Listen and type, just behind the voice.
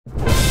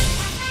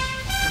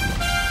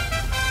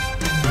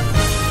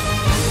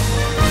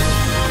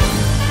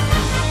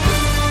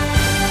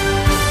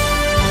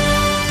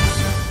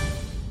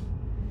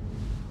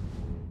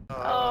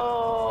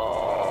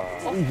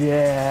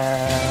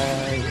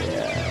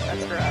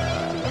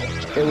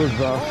It was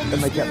rough,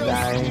 and they kept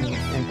dying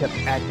and kept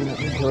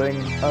accidentally killing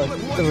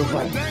us. It was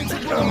like,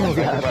 oh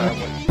god,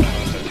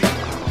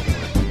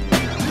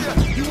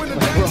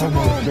 we're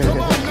almost there.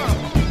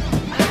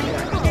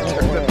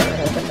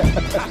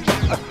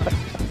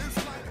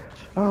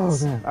 Oh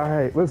man! All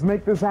right, let's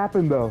make this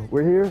happen though.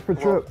 We're here for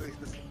Trip.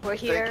 We're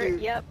here.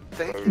 Yep.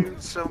 Thank you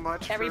so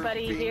much.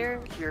 Everybody for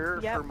being here.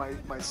 Yep. For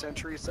my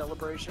century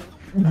celebration.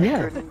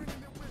 Yeah.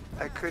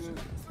 I couldn't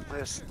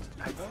list.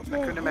 I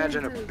couldn't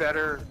imagine a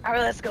better. All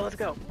right, let's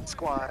go.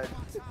 Squad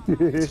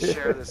to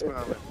share this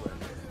moment with.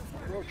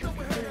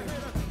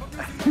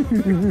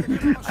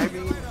 I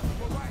mean,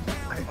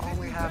 I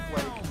only have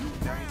like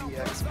 90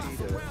 XP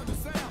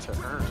to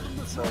earn,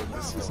 so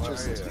this is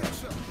just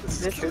this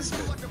is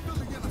kismet.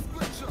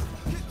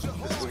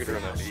 We could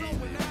run that easy.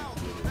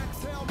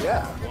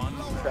 Yeah.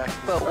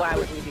 But why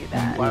would we do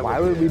that? Why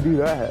would we do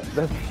that?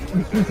 That's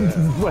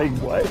like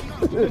what?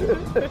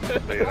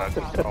 They not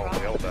just call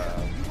hell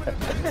dive.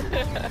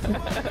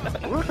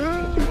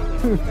 Woohoo!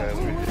 And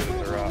we did it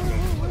the rock.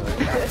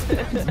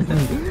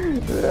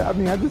 I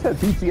mean, I just had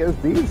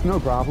PTSD. It's no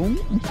problem.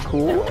 It's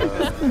cool.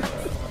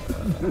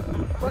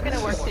 We're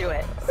gonna work through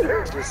it.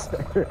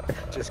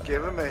 Just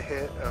give him a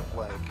hit of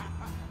like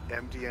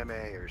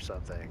MDMA or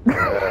something.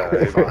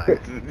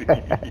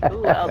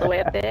 Ooh, all the way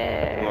up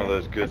there. One of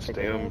those good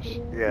stems.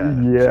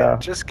 Yeah.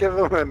 Just give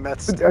him a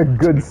meth stem. A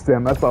good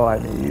stem. That's all I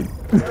need.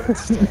 Good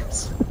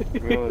stems.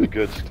 One of those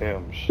good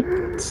stems.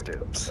 Good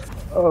stems.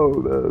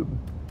 Oh, the.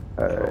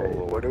 All right.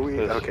 What are we?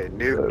 Okay,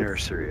 new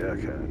nursery.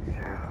 Okay,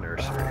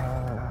 nursery.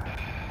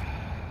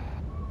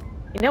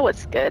 You know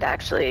what's good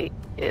actually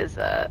is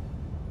a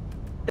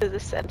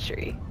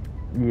century.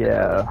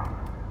 Yeah.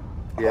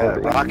 Yeah,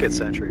 rocket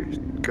sentry.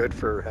 Good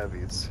for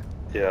heavies.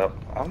 Yeah,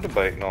 I'm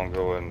debating on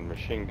going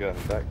machine gun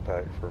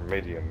backpack for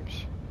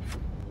mediums.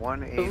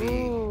 180.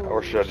 Ooh,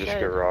 Or should I just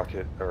go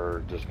rocket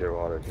or just go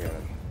auto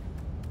cannon?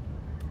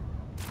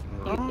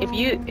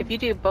 If you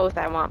do both,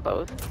 I want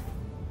both.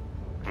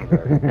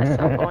 Okay. At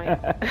some point.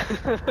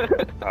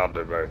 I'll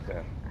do both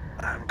then.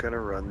 I'm gonna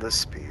run the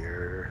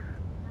spear.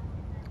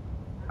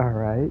 All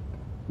right.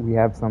 We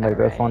have somebody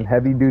that's on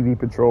heavy duty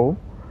patrol.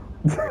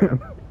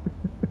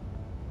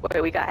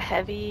 Wait, we got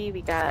heavy,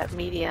 we got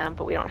medium,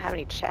 but we don't have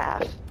any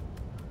chaff.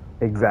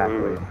 Exactly.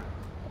 Ooh.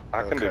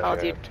 I can do I'll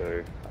do- chaff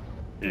too.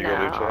 You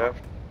gonna do chaff?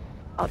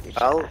 I'll do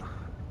chaff.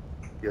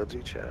 You'll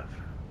do chaff.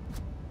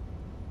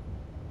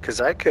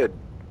 Cause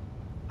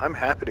I'm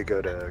happy to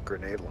go to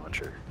grenade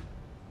launcher.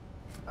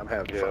 I'm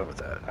having fun with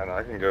that. And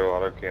I can go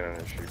auto cannon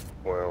and shoot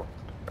well.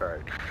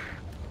 Alright.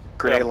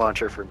 Grenade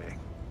launcher for me.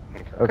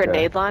 Okay.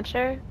 Grenade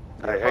launcher?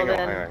 Hey, hang Well,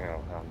 on. then-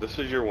 This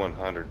is your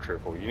 100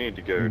 triple. You need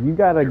to go. You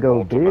gotta your go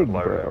ultimate big,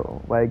 loadout.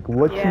 bro. Like,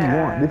 what Yeah.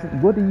 you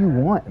want? What do you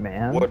want,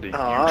 man? What do you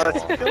Aw, want?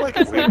 I feel like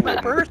it's like my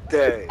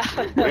birthday.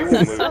 We will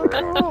This is move so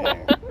around cool. you.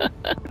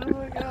 Oh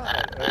my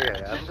god.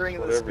 Okay, I'm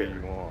bringing this. Whatever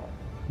you want.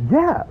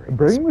 Yeah,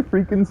 bring the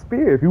freaking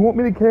spear. If you want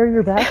me to carry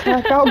your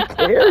backpack, I'll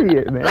carry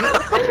it, man.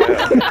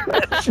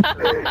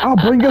 I'll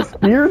bring a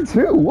spear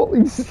too. Well,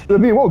 I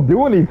mean, it won't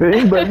do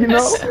anything, but you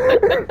know,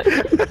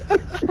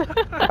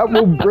 I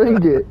will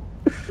bring it.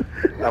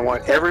 I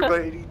want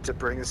everybody to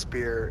bring a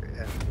spear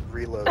and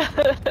reload.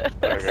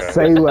 Okay.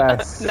 Say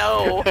less.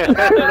 No. No.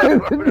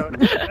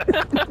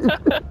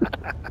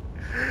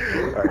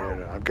 Alright,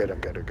 no, I'm good.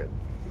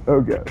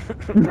 Okay.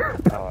 Hang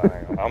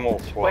on. I'm gonna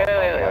swap Wait.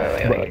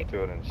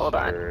 to an Hold on.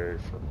 incendiary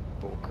for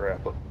bull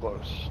crap up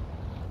close.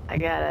 I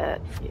gotta,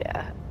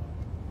 yeah.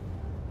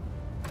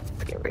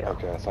 Get real.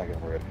 Okay, I think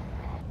I'm ready.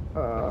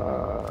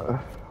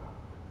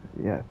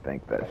 Yeah, I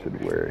think that should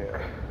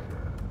work.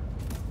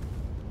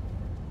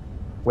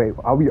 Wait,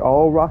 are we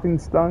all rocking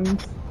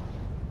stuns?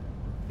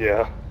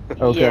 Yeah.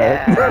 Okay.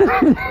 Yeah.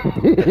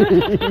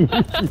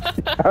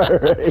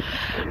 Alright.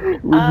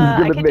 We're just I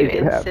gonna can do make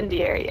it happen.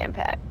 incendiary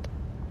impact.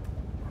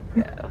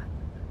 Go.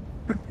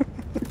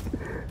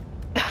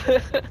 I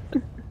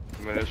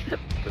mean, it's for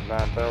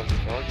 9,000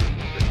 targets.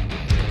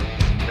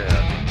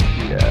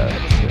 Yeah. Yeah.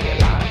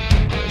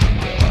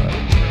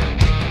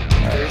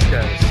 These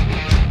guys.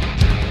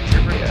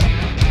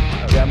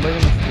 Yeah, I'm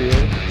bringing the spear.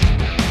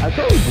 I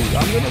told you,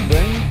 I'm gonna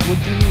bring what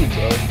you need,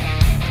 bro.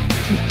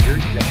 You're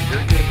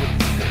good with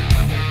the spear.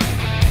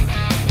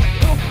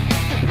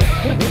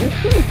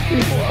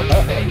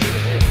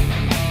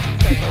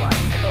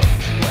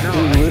 No,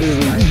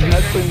 Literally, he's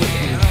messing with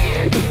me.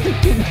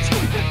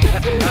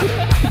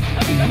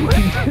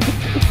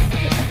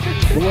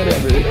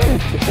 Whatever.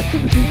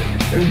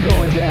 It's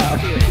going down.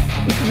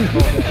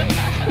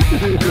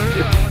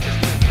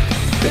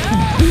 It's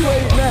too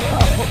late now.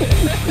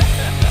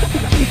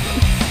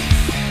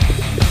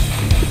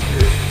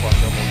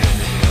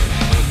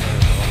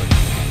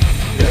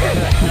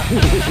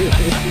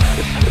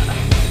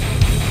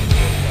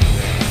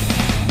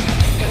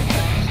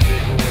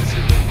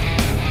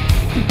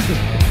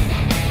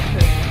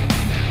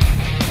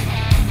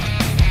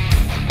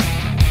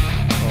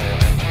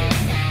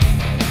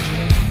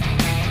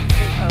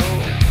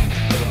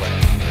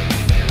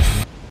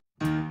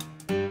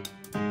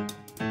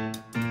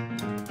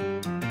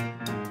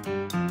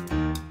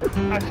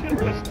 I should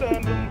have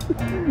stunned him.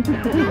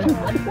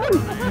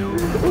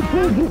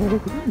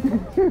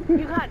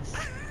 You got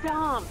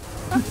stomped.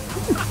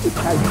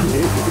 I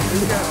did.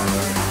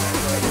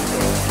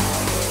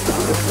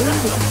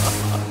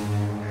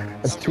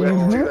 So we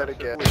have to do that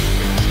again.